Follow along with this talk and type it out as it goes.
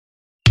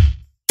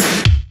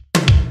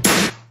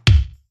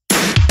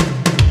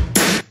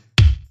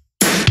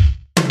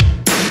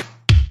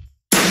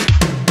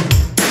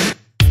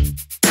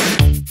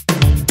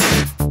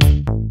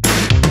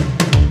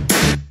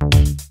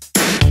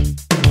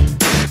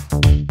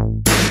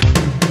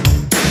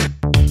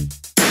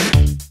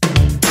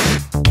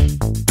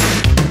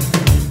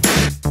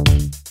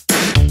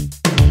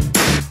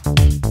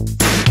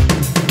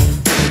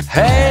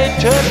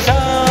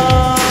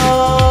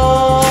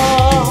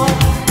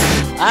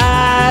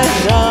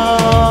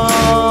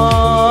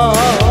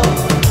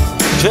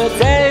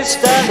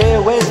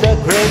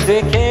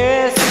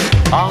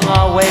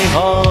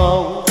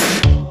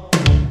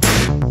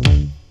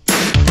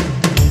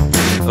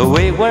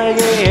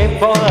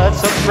a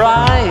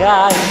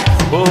surprise.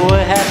 Who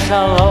would have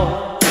known?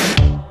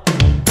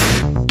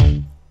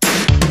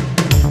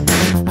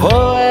 Who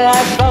would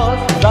have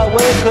thought that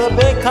we could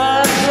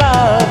become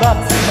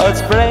lovers? A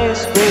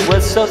place we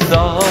were so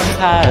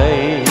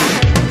tight.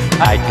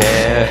 I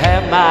can't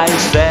help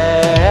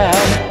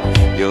myself.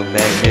 You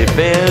make me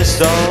feel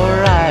so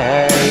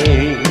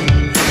right.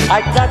 I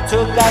got to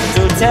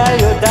tell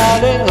you,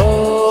 darling,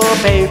 oh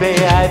baby,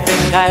 I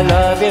think I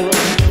love you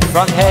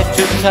from head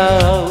to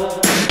toe.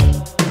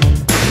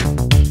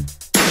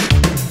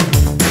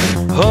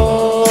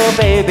 Oh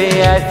baby,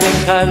 I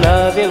think I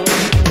love you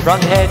from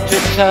head to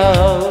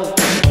toe.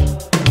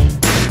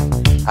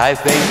 I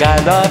think I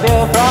love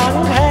you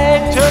from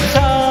head to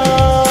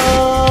toe.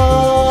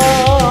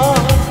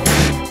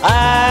 I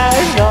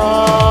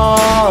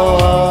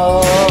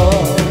know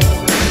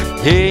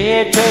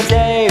here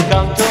today,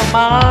 gone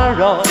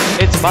tomorrow.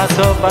 It's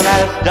possible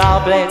as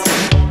doublets.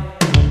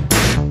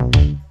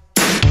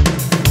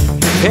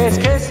 His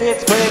kiss,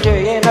 it's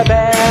pretty in a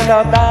band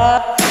of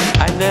love.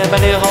 I never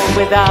knew home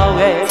without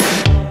it.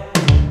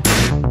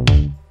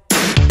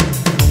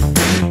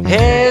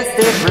 He's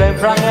different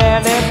from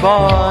any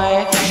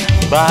boy,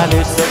 but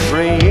he's so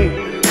free.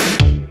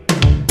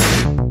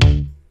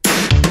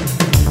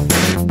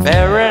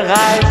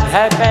 Paradise,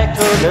 head back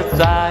to the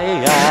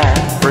side.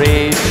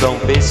 Please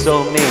don't be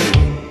so mean.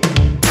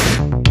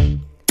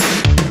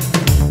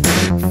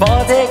 For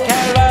the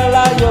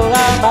Kerala, you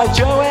are my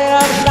joy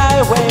and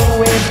night. When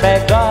we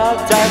make up,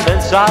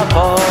 diamonds are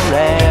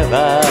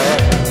forever.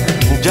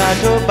 Just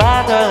to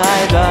bother, I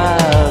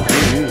love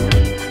you.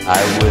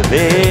 I will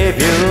leave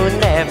you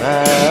never.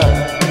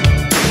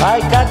 I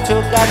got to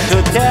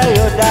tell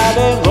you,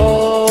 darling,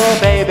 oh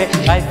baby,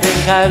 I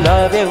think I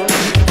love you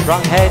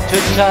from head to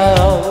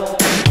toe.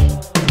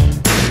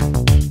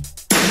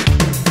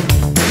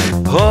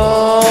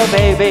 Oh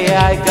baby,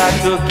 I got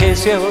to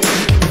kiss you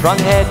from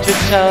head to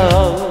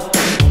toe.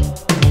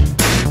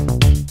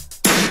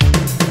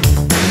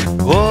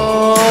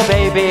 Oh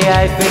baby,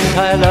 I think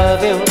I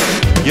love you.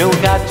 You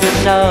got to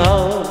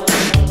know.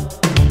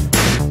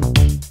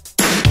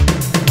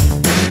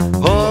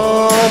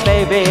 Oh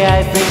baby,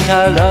 I think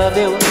I love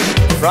you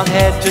from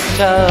head to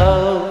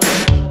toe.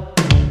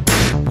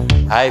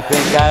 I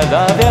think I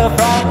love you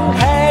from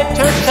head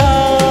to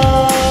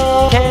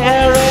toe.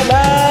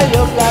 Kerala,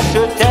 you got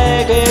to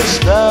take it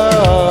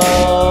slow.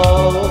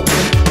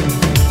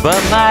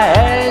 But my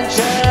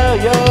angel,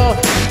 you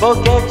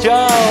forget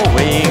your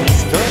wings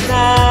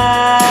tonight.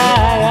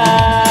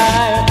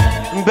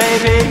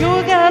 Baby, you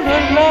gotta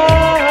love.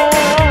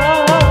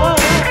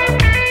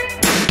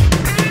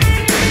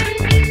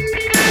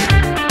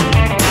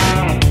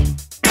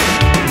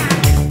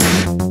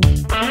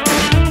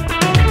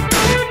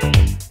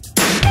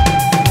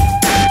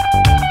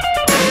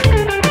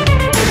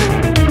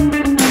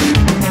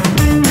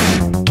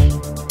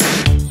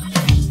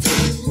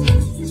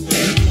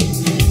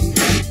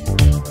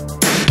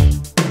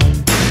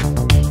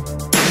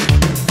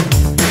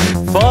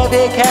 For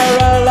the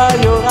Kerala,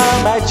 you are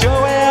my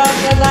joy of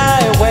the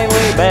night. When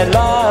we made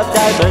love,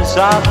 diamonds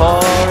are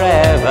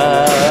forever.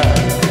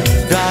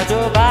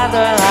 Don't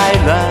bother, I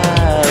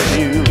love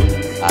you.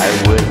 I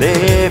will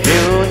leave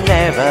you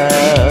never.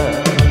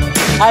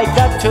 I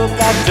got to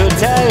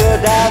tell you,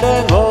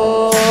 darling,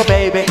 oh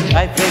baby,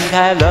 I think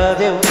I love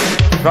you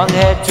from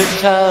head to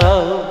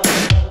toe.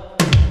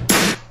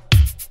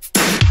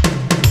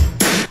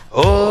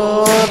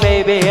 Oh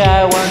baby,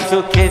 I want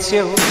to kiss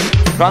you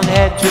from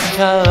head to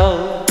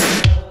toe.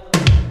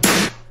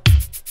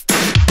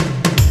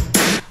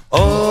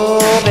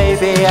 Oh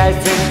baby, I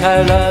think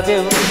I love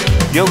you.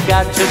 You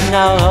got to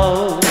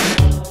know.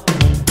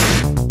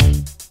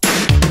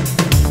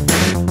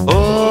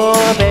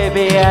 Oh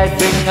baby, I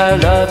think I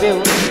love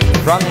you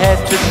from head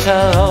to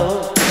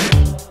toe.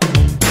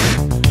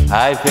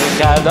 I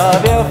think I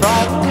love you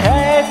from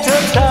head to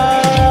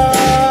toe.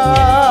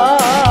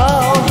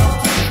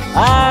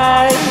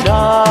 I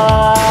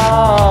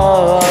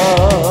know.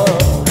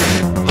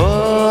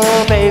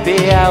 Oh baby,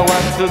 I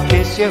want to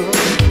kiss you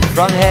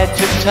from head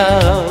to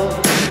toe.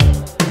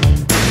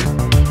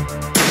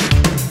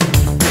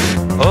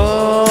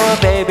 Oh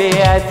baby,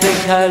 I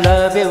think I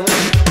love you.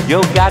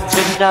 You got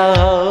to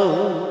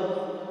know.